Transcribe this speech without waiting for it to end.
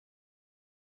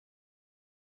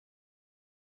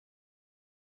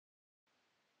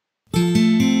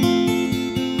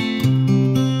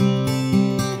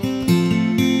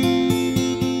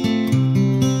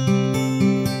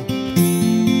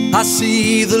I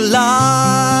see the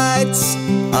lights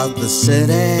of the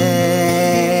city,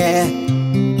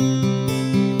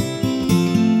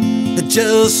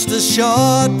 just a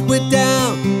short way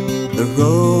down the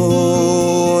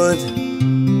road.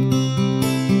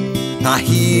 I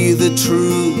hear the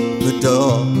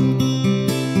troubadour,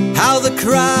 how the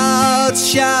crowds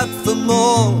shout for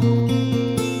more.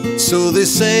 So they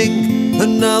sing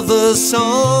another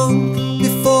song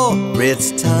before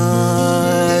it's time.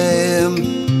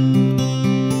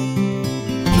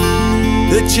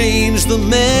 They change the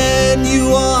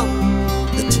menu on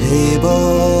the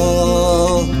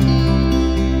table.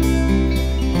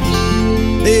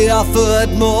 They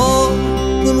offered more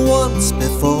than once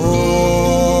before.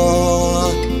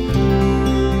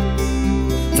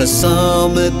 For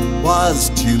some it was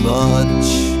too much,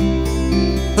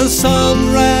 and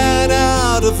some ran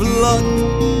out of luck.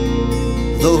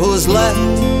 Those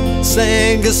left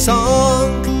sang a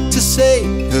song to say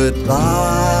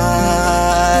goodbye.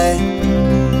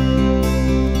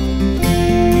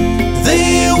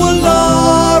 They were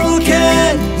Laurel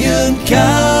Canyon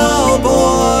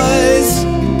cowboys.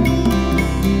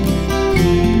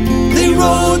 They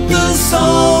wrote the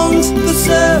songs that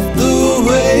surfed the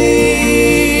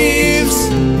waves,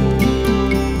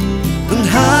 and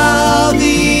how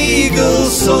the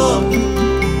eagles soared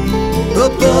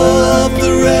above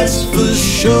the rest for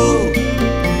sure.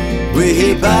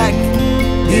 Way back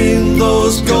in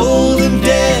those golden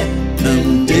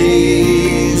denim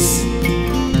days,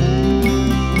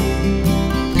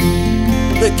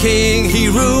 the king, he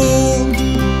ruled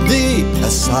the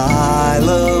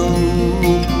asylum.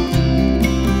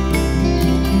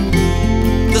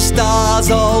 The stars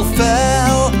all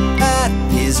fell at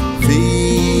his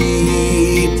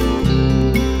feet.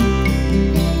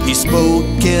 He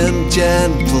spoke in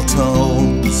gentle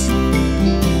tones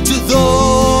to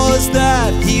those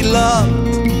that he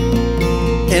loved,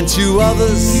 and to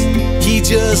others he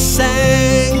just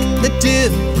sang a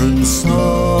different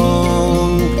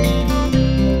song.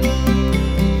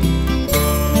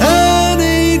 An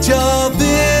age of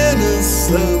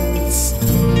innocence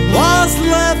was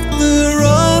left there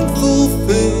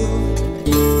unfulfilled.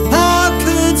 How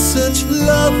could such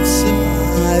love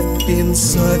survive in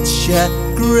such a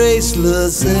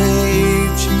graceless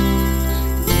age?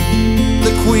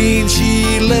 The queen,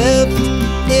 she lived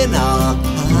in our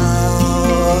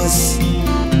house.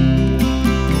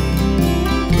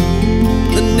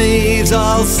 The knaves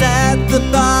all sat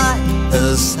by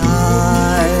her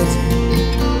side.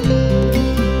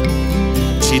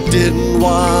 She didn't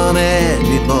want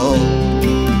any more,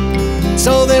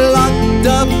 so they locked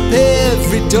up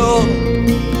every door,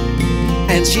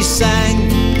 and she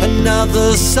sang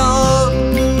another song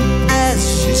as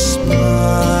she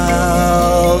smiled.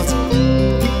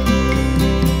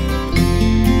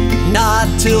 Not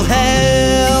till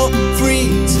hell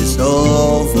freezes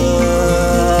over,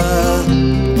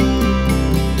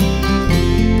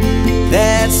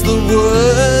 that's the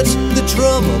words the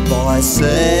drummer boy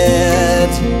said.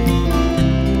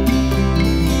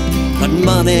 But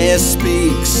money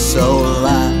speaks so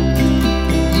loud,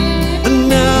 and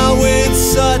now with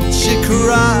such a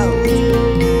crowd,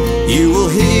 you will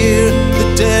hear the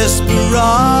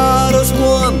desperados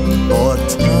one more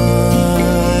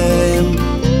time.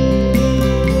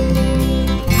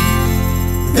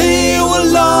 They were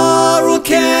Laurel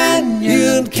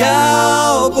Canyon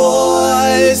cowboys.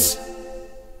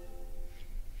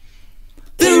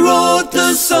 They wrote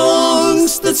the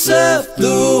songs that surfed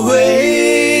the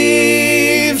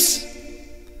waves,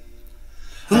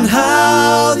 and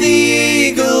how the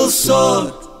eagles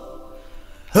soared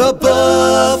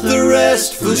above the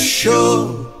rest for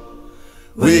sure.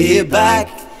 Way back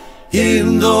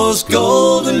in those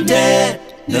golden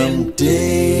denim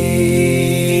days.